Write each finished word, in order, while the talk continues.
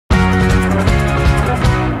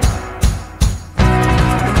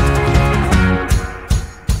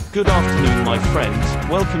Good afternoon my friends,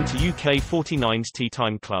 welcome to UK49s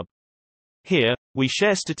Teatime Club. Here, we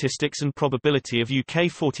share statistics and probability of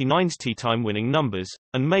UK49s teatime winning numbers,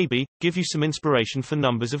 and maybe, give you some inspiration for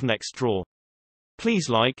numbers of next draw. Please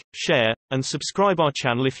like, share, and subscribe our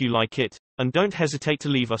channel if you like it, and don't hesitate to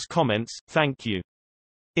leave us comments, thank you.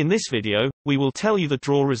 In this video, we will tell you the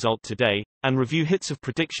draw result today, and review hits of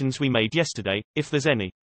predictions we made yesterday, if there's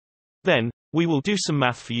any. Then, we will do some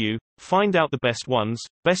math for you, find out the best ones,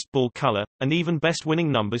 best ball color, and even best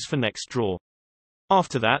winning numbers for next draw.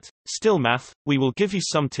 After that, still math, we will give you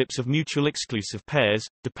some tips of mutual exclusive pairs,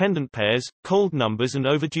 dependent pairs, cold numbers and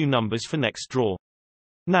overdue numbers for next draw.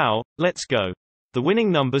 Now, let's go. The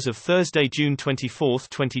winning numbers of Thursday, June 24,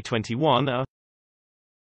 2021 are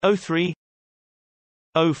 03,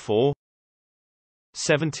 04,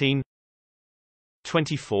 17,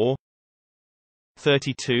 24,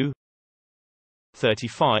 32,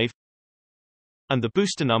 35, and the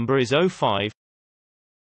booster number is 05.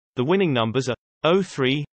 The winning numbers are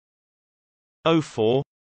 03, 04,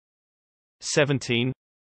 17,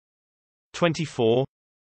 24,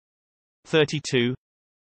 32,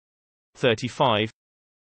 35,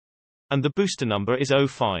 and the booster number is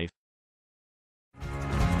 05.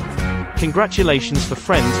 Congratulations for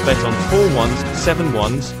friends bet on 4 ones, 7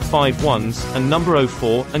 ones, 5 ones, and number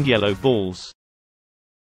 04 and yellow balls.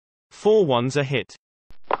 4 ones are hit.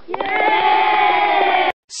 Yay!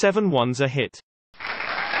 7 ones are hit.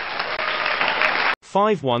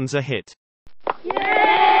 5 ones are hit.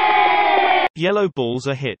 Yay! Yellow balls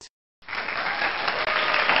are hit.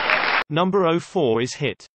 Number 04 is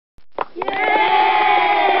hit.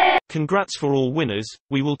 Yay! Congrats for all winners.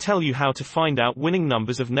 We will tell you how to find out winning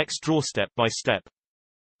numbers of next draw step by step.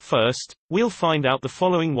 First, we'll find out the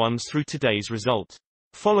following ones through today's result.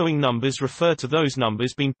 Following numbers refer to those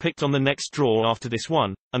numbers being picked on the next draw after this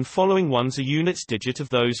one, and following ones are units digit of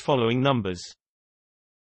those following numbers.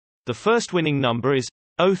 The first winning number is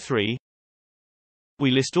 03.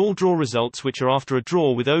 We list all draw results which are after a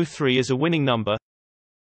draw with 03 as a winning number.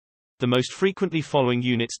 The most frequently following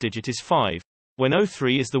units digit is 5, when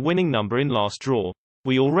 03 is the winning number in last draw.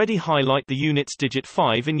 We already highlight the units digit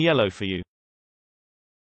 5 in yellow for you.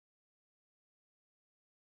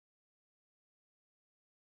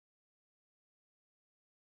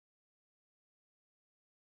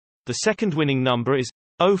 The second winning number is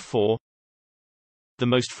 04. The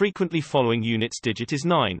most frequently following units digit is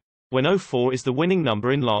 9, when 04 is the winning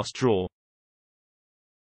number in last draw.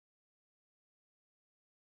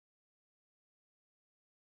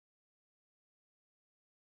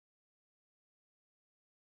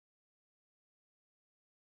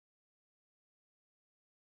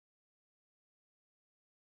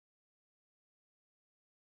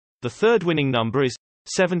 The third winning number is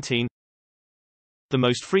 17. The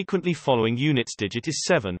most frequently following units digit is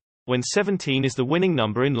 7, when 17 is the winning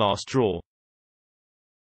number in last draw.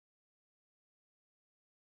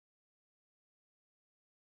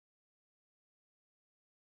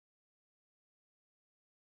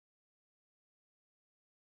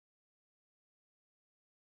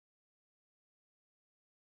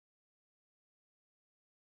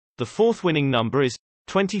 The fourth winning number is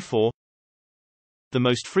 24. The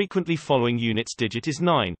most frequently following units digit is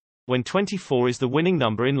 9, when 24 is the winning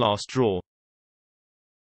number in last draw.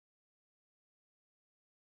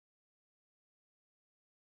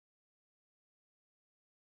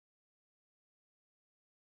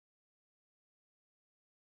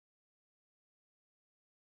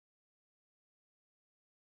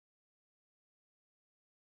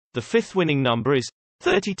 The fifth winning number is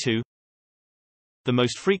 32. The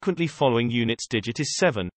most frequently following units digit is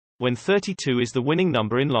 7, when 32 is the winning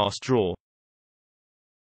number in last draw.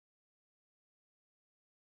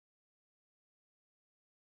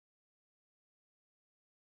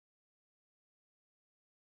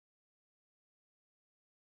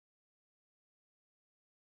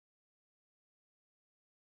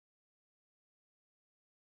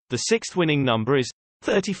 The sixth winning number is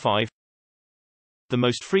 35. The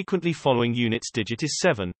most frequently following units digit is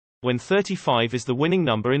 7, when 35 is the winning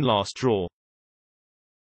number in last draw.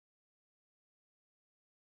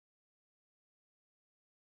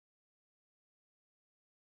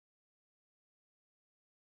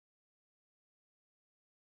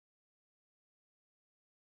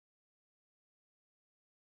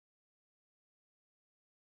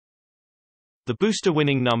 The booster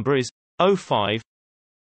winning number is 05.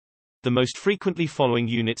 The most frequently following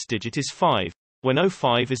units digit is 5, when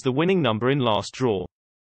 05 is the winning number in last draw.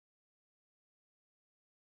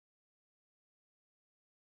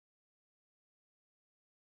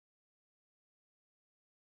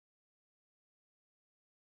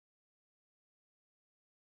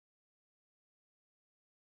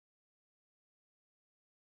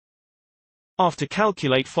 After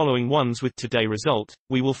calculate following ones with today result,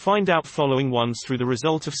 we will find out following ones through the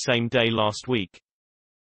result of same day last week.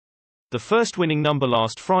 The first winning number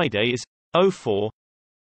last Friday is 04.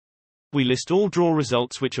 We list all draw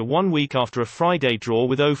results which are 1 week after a Friday draw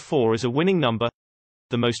with 04 as a winning number.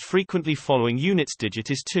 The most frequently following units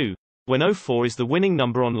digit is 2. When 04 is the winning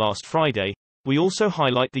number on last Friday, we also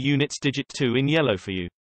highlight the units digit 2 in yellow for you.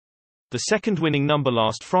 The second winning number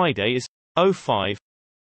last Friday is 05.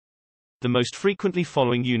 The most frequently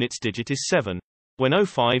following units digit is 7. When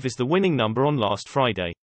 05 is the winning number on last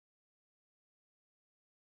Friday.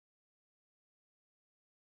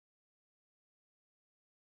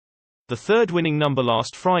 The third winning number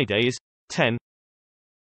last Friday is 10.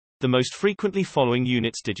 The most frequently following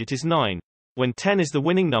units digit is 9. When 10 is the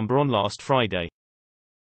winning number on last Friday.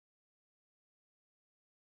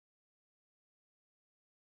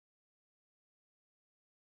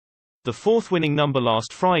 The fourth winning number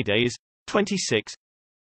last Friday is 26.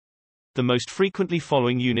 The most frequently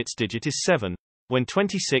following units digit is 7. When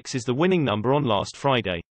 26 is the winning number on last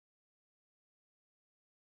Friday.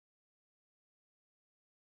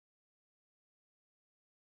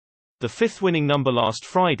 The fifth winning number last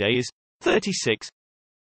Friday is 36.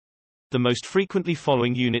 The most frequently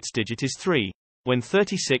following units digit is 3. When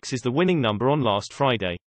 36 is the winning number on last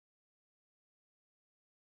Friday.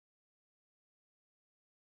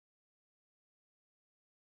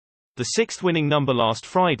 The sixth winning number last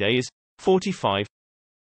Friday is 45.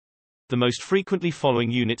 The most frequently following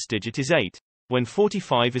units digit is 8. When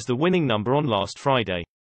 45 is the winning number on last Friday.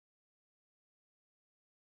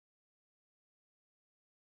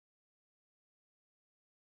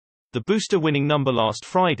 The booster winning number last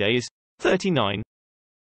Friday is 39.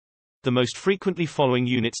 The most frequently following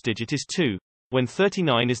units digit is 2. When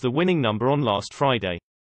 39 is the winning number on last Friday.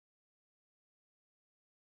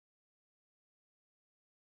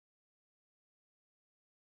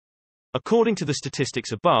 According to the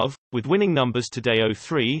statistics above, with winning numbers today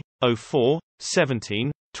 03, 04,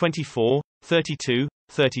 17, 24, 32,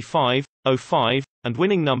 35, 05, and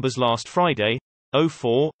winning numbers last Friday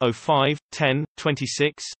 04, 05, 10,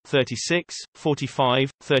 26, 36,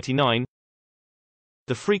 45, 39.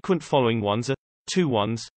 The frequent following ones are 2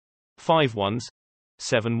 ones, 5 ones,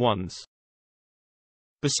 7 ones.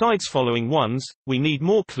 Besides following ones, we need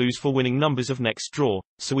more clues for winning numbers of next draw,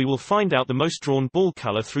 so we will find out the most drawn ball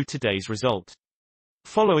color through today's result.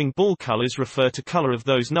 Following ball colors refer to color of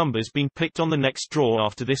those numbers being picked on the next draw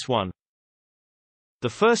after this one.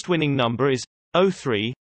 The first winning number is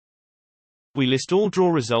 03. We list all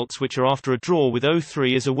draw results which are after a draw with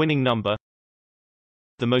 03 as a winning number.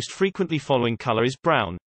 The most frequently following color is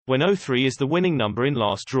brown. When 03 is the winning number in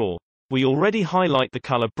last draw. We already highlight the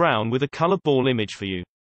color brown with a color ball image for you.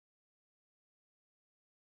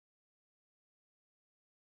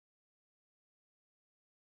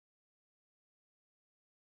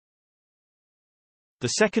 The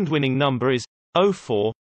second winning number is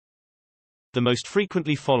 04. The most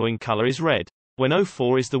frequently following color is red. When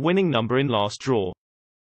 04 is the winning number in last draw.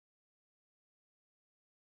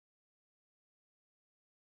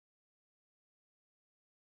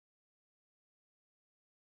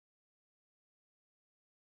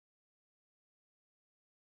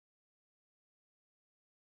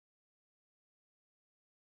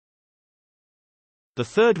 The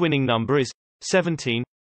third winning number is 17.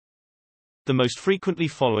 The most frequently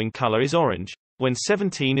following color is orange. When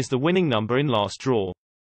 17 is the winning number in last draw.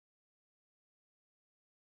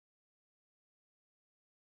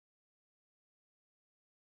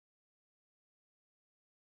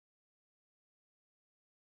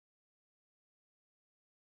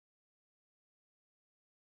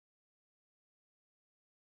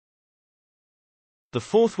 The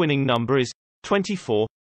fourth winning number is 24.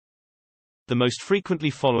 The most frequently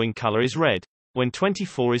following color is red. When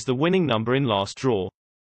 24 is the winning number in last draw.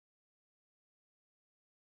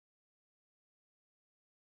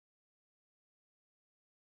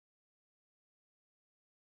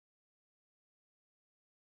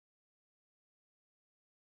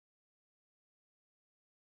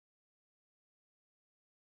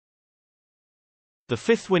 The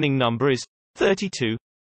fifth winning number is 32.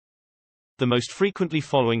 The most frequently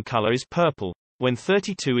following color is purple. When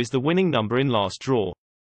 32 is the winning number in last draw.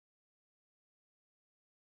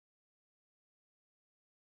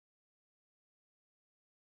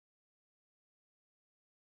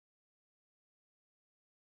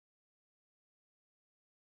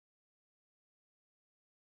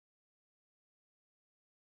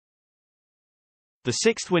 The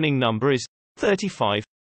sixth winning number is 35.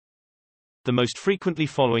 The most frequently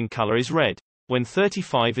following color is red. When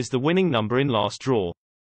 35 is the winning number in last draw.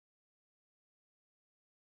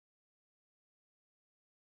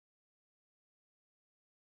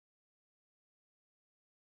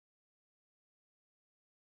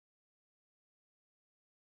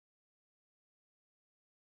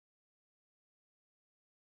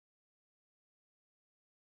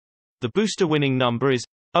 The booster winning number is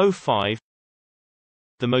 05.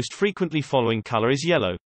 The most frequently following color is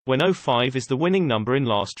yellow, when 05 is the winning number in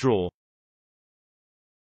last draw.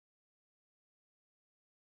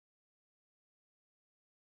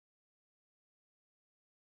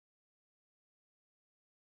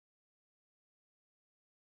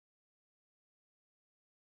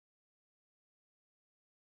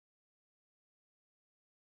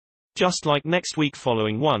 Just like next week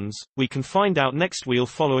following ones, we can find out next wheel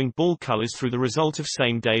following ball colors through the result of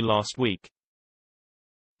same day last week.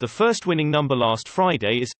 The first winning number last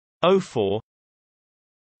Friday is 04.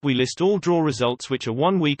 We list all draw results which are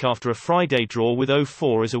 1 week after a Friday draw with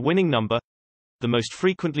 04 as a winning number. The most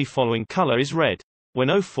frequently following color is red. When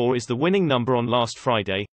 04 is the winning number on last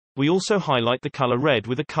Friday, we also highlight the color red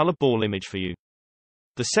with a color ball image for you.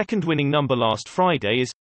 The second winning number last Friday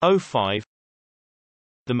is 05.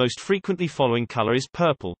 The most frequently following color is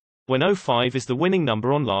purple, when 05 is the winning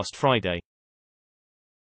number on last Friday.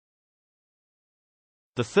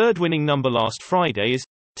 The third winning number last Friday is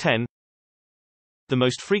 10. The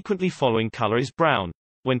most frequently following color is brown,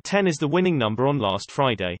 when 10 is the winning number on last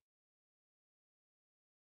Friday.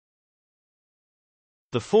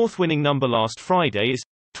 The fourth winning number last Friday is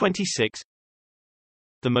 26.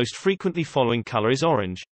 The most frequently following color is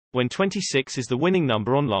orange, when 26 is the winning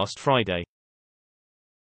number on last Friday.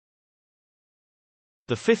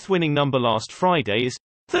 The fifth winning number last Friday is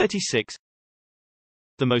 36.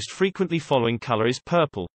 The most frequently following color is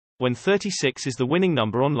purple, when 36 is the winning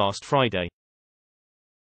number on last Friday.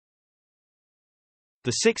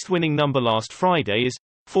 The sixth winning number last Friday is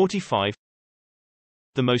 45.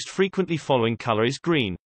 The most frequently following color is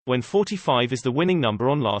green, when 45 is the winning number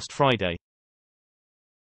on last Friday.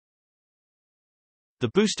 The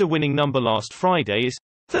booster winning number last Friday is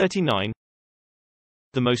 39.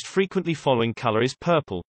 The most frequently following color is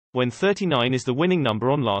purple, when 39 is the winning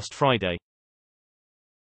number on last Friday.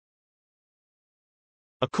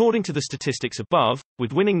 According to the statistics above,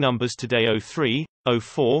 with winning numbers today 03,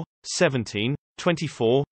 04, 17,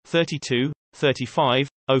 24, 32, 35,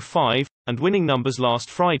 05, and winning numbers last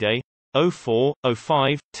Friday 04,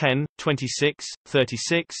 05, 10, 26,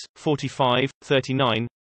 36, 45, 39.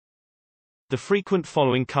 The frequent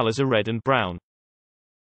following colors are red and brown.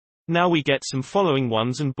 Now we get some following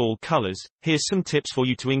ones and ball colors. Here's some tips for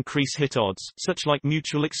you to increase hit odds, such like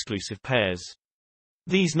mutual exclusive pairs.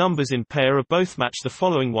 These numbers in pair are both match the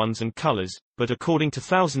following ones and colors, but according to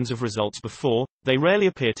thousands of results before, they rarely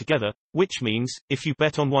appear together, which means, if you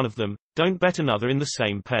bet on one of them, don't bet another in the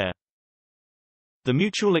same pair. The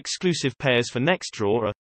mutual exclusive pairs for next draw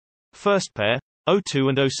are: first pair, 02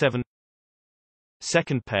 and 07.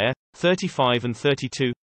 Second pair, 35 and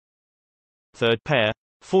 32. Third pair,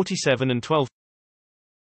 47 and 12.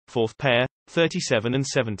 Fourth pair, 37 and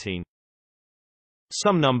 17.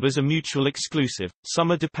 Some numbers are mutual exclusive,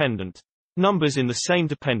 some are dependent. Numbers in the same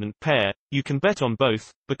dependent pair, you can bet on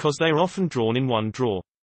both, because they are often drawn in one draw.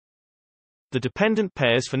 The dependent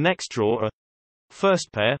pairs for next draw are: first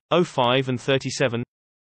pair, 05 and 37.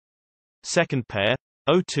 Second pair,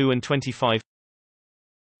 02 and 25.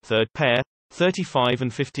 Third pair, 35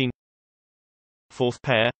 and 15. Fourth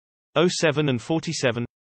pair, 07 and 47.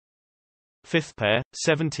 Fifth pair,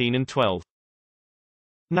 17 and 12.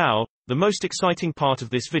 Now, the most exciting part of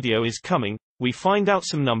this video is coming. We find out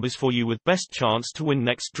some numbers for you with best chance to win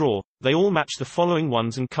next draw. They all match the following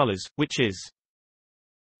ones and colors, which is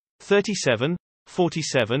 37,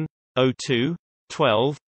 47, 02,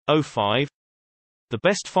 12, 05. The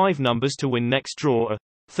best 5 numbers to win next draw are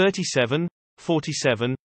 37,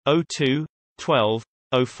 47, 02, 12,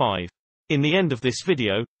 05. In the end of this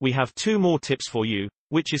video, we have 2 more tips for you,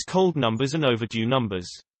 which is cold numbers and overdue numbers.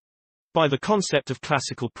 By the concept of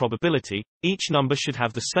classical probability, each number should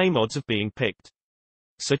have the same odds of being picked.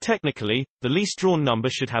 So technically, the least drawn number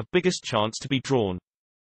should have biggest chance to be drawn.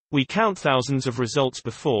 We count thousands of results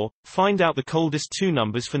before, find out the coldest 2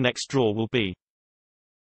 numbers for next draw will be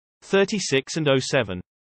 36 and 07.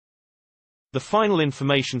 The final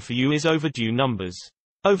information for you is overdue numbers.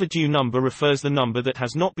 Overdue number refers the number that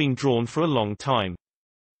has not been drawn for a long time.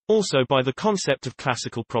 Also, by the concept of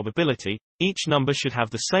classical probability, each number should have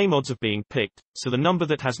the same odds of being picked, so the number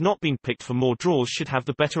that has not been picked for more draws should have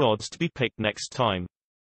the better odds to be picked next time.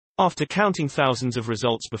 After counting thousands of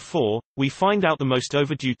results before, we find out the most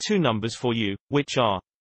overdue 2 numbers for you, which are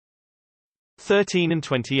 13 and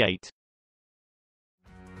 28.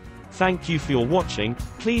 Thank you for your watching.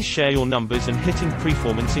 Please share your numbers and hitting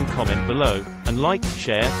performance in comment below, and like,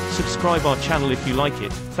 share, subscribe our channel if you like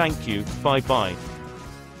it. Thank you, bye bye.